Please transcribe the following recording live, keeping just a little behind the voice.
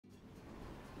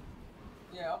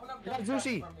Yeah, open up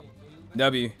Zushi.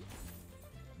 W.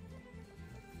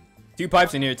 2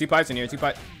 pipes in here. 2 pipes in here. 2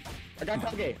 pipes. I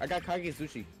got Kage. I got Kage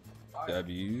Zushi.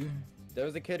 W. There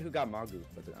was a kid who got Magu,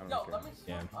 but I don't know. Yo, let me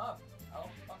swim up. Oh,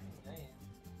 fucking name.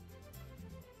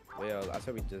 Well, yo, I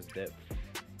said we just dip.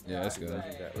 Yeah, let's go.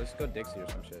 Let's go Dixie or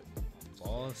some shit.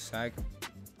 Ball sack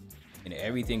and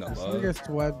everything This above. nigga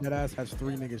Sweb that ass has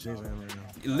 3 niggas chasing him right now.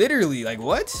 Literally, like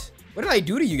what? What did I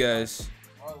do to you guys?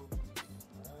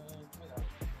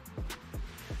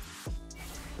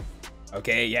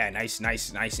 Okay, yeah, nice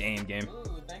aim game.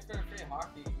 Ooh, thanks for the free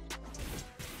hockey.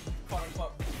 Quote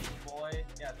unquote boy.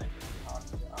 Yeah, thanks for the free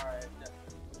hockey. Alright.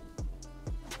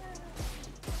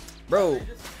 Bro.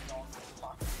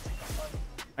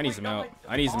 I need some help.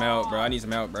 I need some help, bro. I need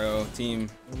some help, bro. Team.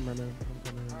 I'm coming.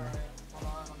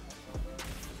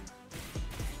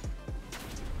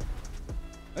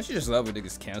 I should just love when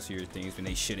niggas cancel your things when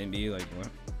they shouldn't be. Like, what?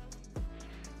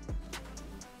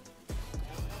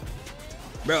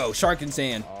 Bro, Shark and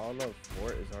Sand. All of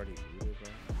Fort is already looted, bro.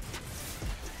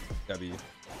 W.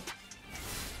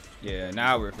 Yeah,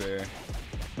 now we're fair. I'm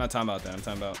not talking about that. I'm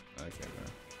talking about. Okay,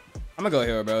 bro. I'm gonna go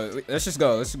here, bro. Let's just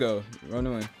go. Let's just go. Run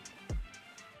away.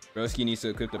 Broski needs to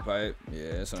equip the pipe.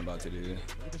 Yeah, that's what I'm about to do.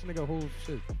 This nigga whole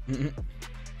shit.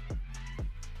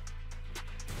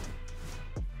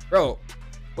 Bro,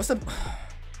 what's the...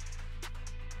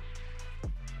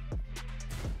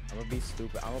 I'm gonna be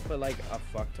stupid. I'm gonna put like a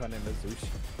fuck ton in the Zushi.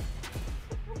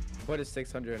 Put a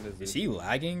 600 in the Zushi. Is he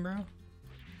lagging, bro?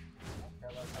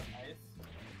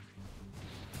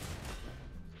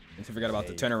 I forgot about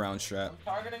the turnaround strap. I'm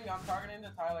targeting the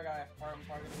Tyler guy. Or I'm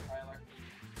targeting Tyler.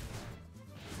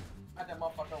 That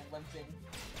motherfucker limping.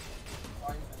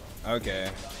 Okay.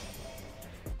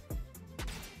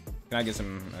 Can I get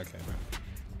some? Okay, bro.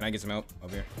 Can I get some help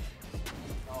over here?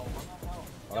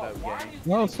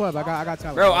 No, Sweb, I got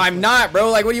talent. Bro, I'm not, bro.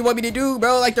 Like, what do you want me to do,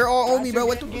 bro? Like, they're all on me, bro.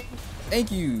 What the?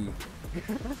 Thank you.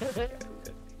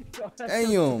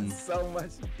 Damn. So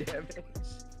much damage.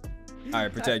 All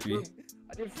right, protect me.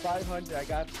 I did 500. I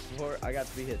got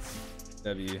 3 hits.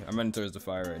 W. I'm running towards the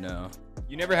fire right now.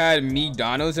 You never had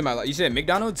McDonald's in my life? You said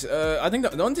McDonald's? I think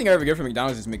the only thing I ever get from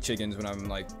McDonald's is McChickens when I'm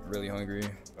like really hungry.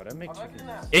 Bro, that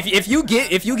McChickens. If you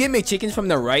get McChickens from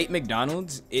the right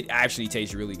McDonald's, it actually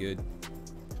tastes really good.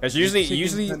 Cause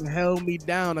usually held me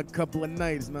down a couple of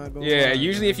nights. Not gonna yeah, lie.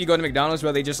 usually if you go to McDonald's,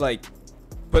 bro, they just like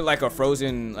put like a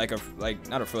frozen, like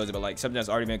not a frozen, but like something that's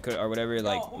already been cooked or whatever,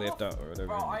 like lift up or whatever.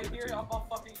 Bro,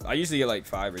 I usually get like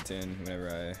 5 or 10 whenever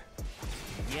I.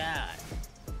 Yeah.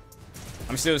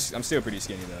 I'm still pretty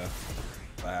skinny though,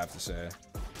 I have to say.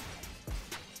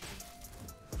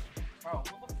 Bro, who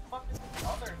the fuck is the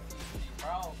other CC,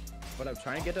 bro? But I'm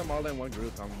trying to get them all in one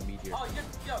group. I'm gonna meet here. Oh,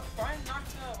 yo, try and knock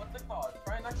the, what's it called?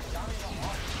 Try and knock the yami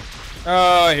off.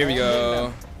 Oh, here we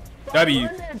go. W.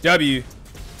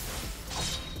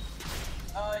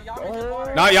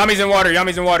 No, Yami's in water.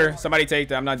 Yami's in water. Somebody take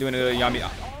that. I'm not doing another Yami.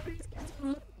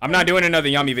 I'm not doing another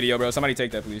Yami video, bro. Somebody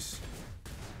take that, please.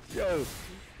 Yo,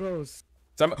 bro.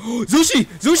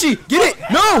 Zushi, get it!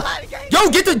 No! Yo,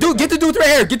 get the dude with red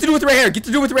hair. Get the dude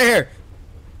with red hair.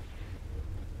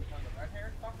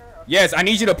 Yes, I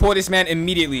need you to pull this man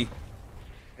immediately.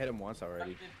 Hit him once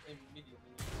already.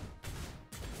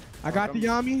 I got the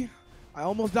Yami. I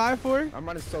almost died for it. I'm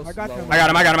running so slow. I got him. I got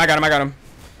him.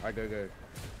 Alright, good.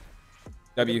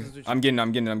 W. I'm getting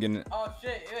it. Oh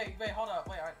shit! Wait, hold up.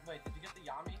 Wait. Did you get the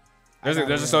yami?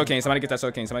 There's a soul cane. Somebody get that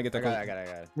soul cane. Somebody get that. I got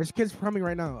it. There's kids coming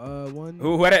right now. One.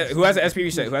 Who has an SP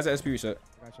reset? I got you.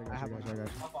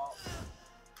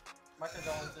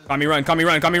 Call me run.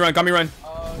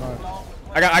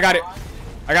 I got it.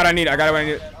 I got what I need. I'm dead.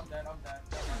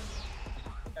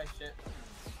 Okay, shit.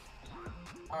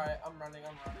 Alright, I'm running.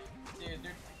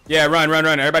 Dude. Yeah, run.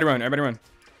 Everybody run.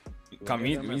 Come,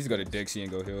 we need to go to Dixie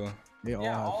and go heal. They all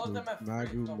Yeah, have all of them food. have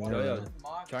Magu, food. Mera.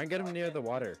 Try and get him near the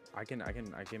water. I can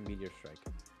meteor strike.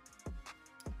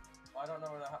 I don't know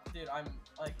where the dude. I'm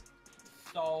like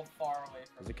so far away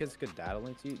from. The kid's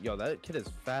skedaddling to you. Yo, that kid is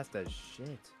fast as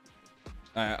shit.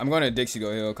 Alright, I'm going to Dixie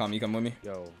go heal. Come, you come with me.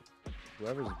 Yo,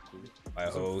 whoever's My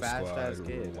whole fast squad. ass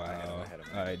kid. Wow.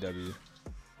 Alright, W.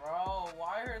 Bro,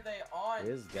 why are they on It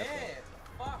is it?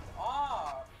 Fuck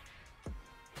off.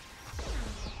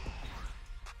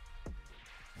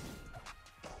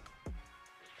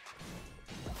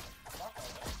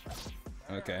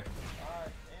 Okay.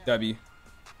 W.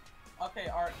 Okay,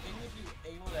 are any of you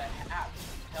able to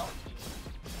help me?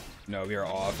 No, we are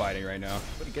all fighting right now.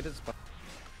 What do you get his?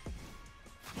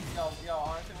 Yo,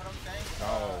 honestly, what I'm saying?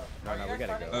 Oh, no, we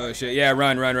gotta go. Oh shit! Yeah,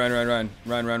 run. Dude,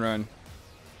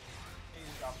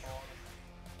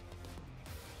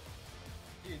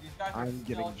 these guys are I'm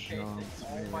still getting chasing. jumped,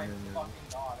 Oh my man. fucking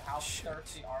god. How Shit.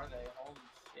 thirsty are they? Holy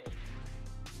shit.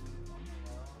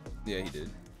 Yeah, he did.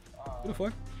 Who the Uh,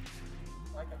 fuck?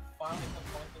 I can finally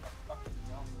point to the fucking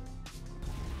jump.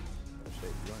 Oh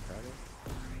shit, you want to try this?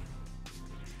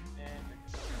 And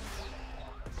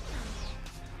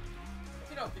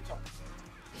you know, get your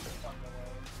fuck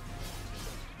away.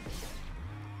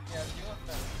 Yeah, you want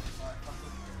that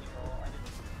fucking illegal. I need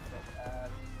to so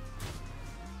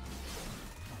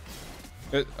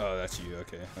bad. Oh, that's you.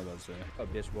 Okay, I was about to say. Oh,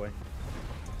 bitch boy.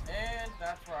 And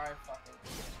that's where I fucking.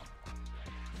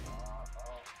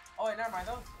 Oh wait, never mind.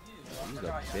 That was you. I He's a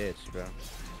forgot, yeah. bitch, bro.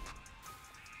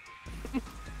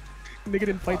 Nigga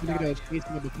didn't fight the nigga that was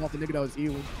chasing him, but fought the nigga that was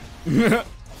healing. I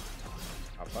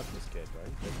fuck this kid, bro. He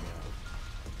pissed me off.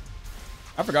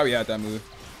 I forgot we had that move.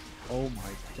 Oh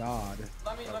my god.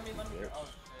 Let me. Oh shit.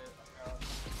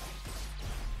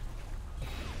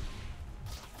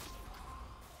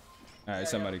 All right,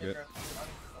 somebody good.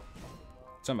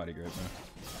 Somebody good, man.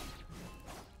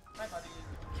 Hi, buddy.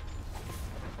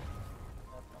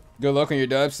 Good luck on your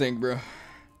dive sync, bro.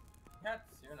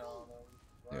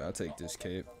 Yeah, I'll take this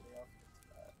cape. Oh,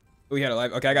 we had a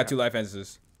life. Okay, I got 2 life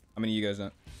fences. How many of you guys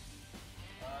got?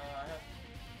 I have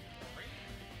 3.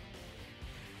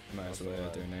 Might as well lay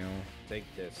out there now. Take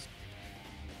this.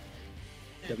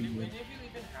 Do any of you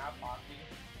even have hockey?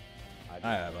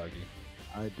 I have hockey.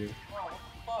 I do. Oh,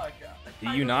 fuck. Do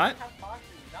you not? Have hockey.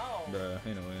 No. Bruh,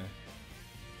 ain't no way.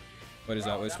 What is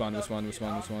that? Which one? Which one? Which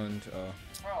one? Which one? Oh.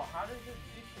 Bro, how did this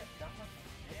get that much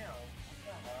damn? What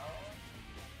the hell?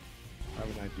 I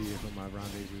have an idea for my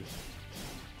rendezvous.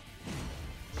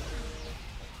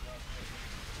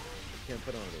 Can't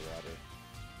put on the water.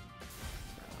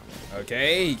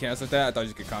 Okay, he canceled that. I thought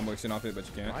you could combo shit off it, but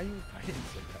you can't. Why are you fighting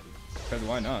somebody? Because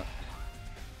why not?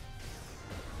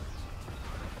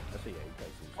 Actually, yeah, you guys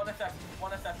use One SS.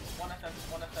 one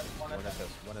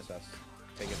SS.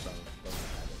 Take it from him.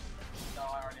 No, I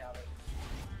already have it.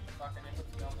 Fucking input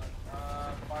skills.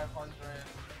 500.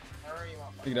 Hurry,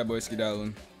 Look at that boy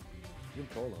skedaddling. You can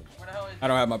pull him. Where the hell is I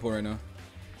don't have my pull right now.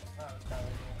 Oh, it's down here.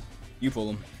 You pull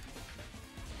him. Man,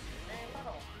 I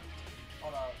don't.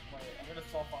 Hold up, wait, I'm gonna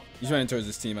solve on this. He's running towards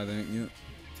this team, I think.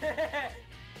 Yeah.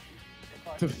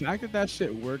 The fact that that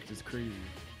shit worked is crazy.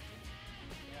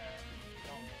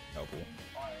 Oh, cool.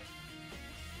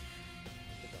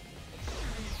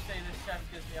 Please say this chef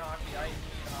gives me hockey. I need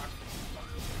hockey.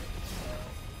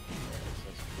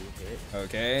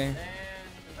 Okay. And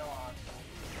no hockey.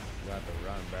 You have to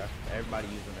run, bro. Everybody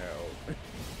using their ult.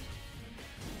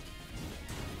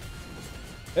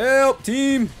 Help,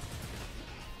 team!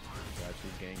 Got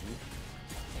you, Gengi.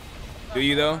 Do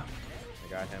you though? I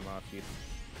got him off you.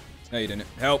 No, you didn't.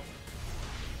 Help.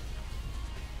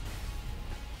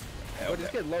 Oh, this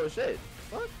kid low as shit.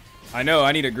 What? I know.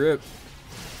 I need a grip.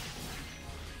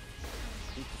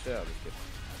 Beat the shit out of this kid.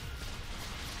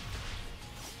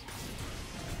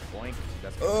 Boink.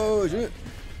 That's Oh shit.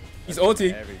 He's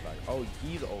ulti. Everybody. Oh,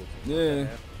 he's ulti. Yeah.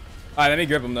 Alright, let me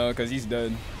grip him though, because he's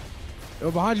dead.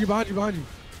 Yo, behind you.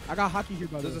 I got hockey here,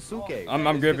 by the There's way. a Suke.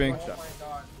 I'm gripping. Oh my god.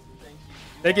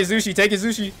 Thank you. Take his Zushi. Take his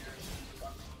Zushi.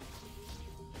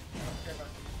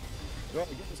 Go,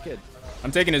 get this kid.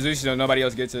 I'm taking his Zushi so nobody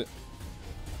else gets it.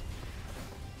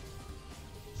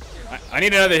 I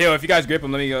need another heal. If you guys grip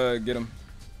him, let me get him.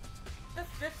 This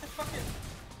fucking.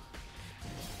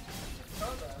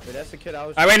 Wait, that's the kid I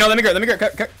was. Alright, wait, no, let me grip.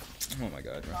 Cut. Oh my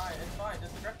god, bro. Fine, it's fine.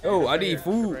 Just grip Oh, I Right need here,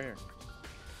 food. right here.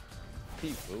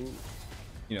 Need food.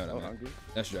 You know what I Oh, mean. hungry?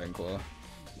 That's Dragon Claw.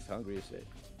 He's hungry as shit.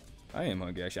 I am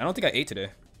hungry, actually. I don't think I ate today.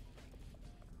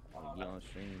 Oh, you on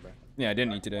stream, bro. Yeah, I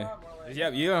didn't eat today. Yeah,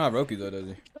 you don't have Roku, though, does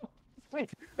he?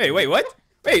 Wait, what?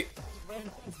 Wait.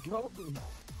 Go.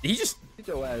 He just... Get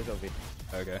your ass over here.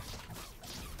 Okay.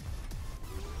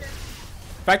 The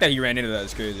fact that he ran into that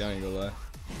is crazy. I ain't gonna lie. This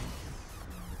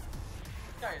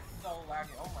guy is so laggy.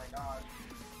 Oh my god.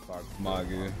 Fuck,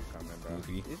 Magu. coming, bro.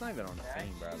 Goofy. He's not even on the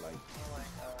thing, bro. Like, 3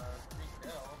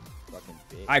 kills. fucking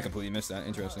bitch. I completely missed that.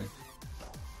 Interesting.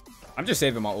 I'm just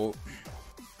saving my ult.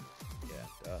 Yeah,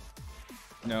 duh.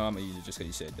 No, I'm gonna use it just because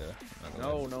you said duh. I'm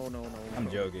not gonna lie. No. I'm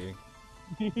joking.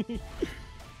 Give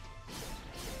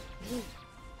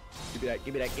me that. Who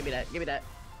the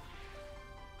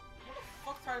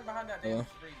fuck's hiding behind that damn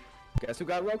tree? Guess who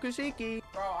got Rokushiki?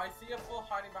 Bro, I see a fool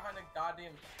hiding behind a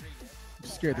goddamn tree.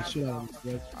 Scared the shit out of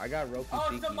me, bro. I got Rokushiki. Oh,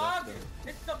 it's the Magu!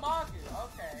 It's the Magu!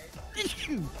 Okay.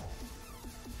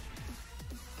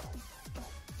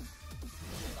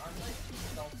 I'm like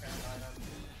so paranoid on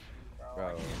Zushi, bro. I Bro.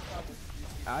 can't tell which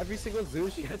Zushi. Every single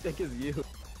Zushi I think is you.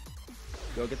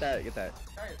 Go get that. This guy is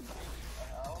Zushi, what the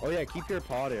hell? Oh yeah, keep your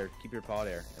paw there. Keep your paw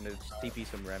there, and then just TP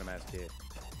some random ass kid.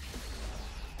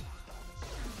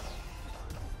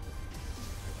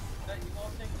 That you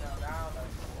gonna take now? Now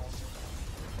that's cool.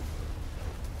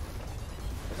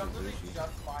 I'm literally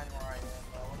just fine where I am,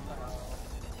 bro. What the hell?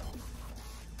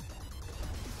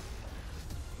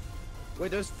 Wait,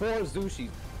 there's 4 Zushis.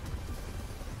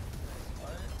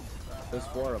 What? There's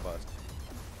 4 of us.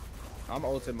 I'm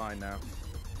ulting mine now.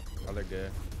 Oh, they're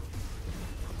good.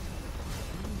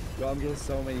 Yo, I'm getting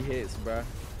so many hits, bruh.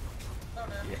 Oh,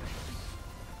 man. Yeah.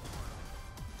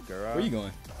 Girl. Where you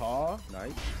going? Paw?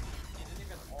 Nice. He didn't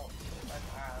even ult. That's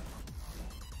ass.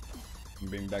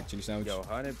 Bring me back to the sandwich. Yo,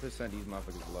 100% these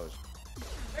motherfuckers low.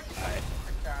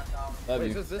 Love Wait, you.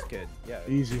 it's just this kid. Yeah.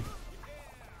 Easy.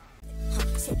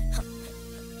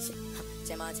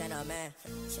 Montana man,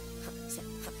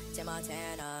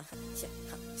 Montana,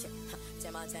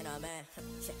 Montana man.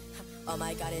 Oh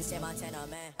my God, it's Montana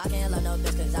man. I can't love no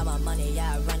bitch 'cause I want money,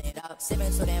 yeah, I run it up.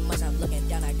 Sipping too damn much, I'm looking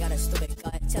down, I got a stupid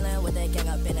gut. Chilling with the gang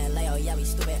up in LA, oh yeah, we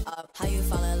stupid up. How you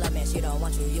fall in love, man? She don't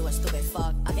want you, you a stupid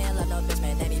fuck. I can't love no bitch,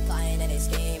 man, they be plotting and they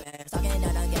scheming. Talking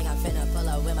down the gang, I'm finna pull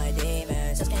up with my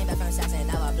demons. Just came back from Saxon,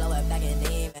 now I blow it back in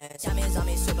demons. Yami's on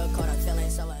me super cold, I'm feeling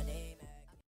so addicted.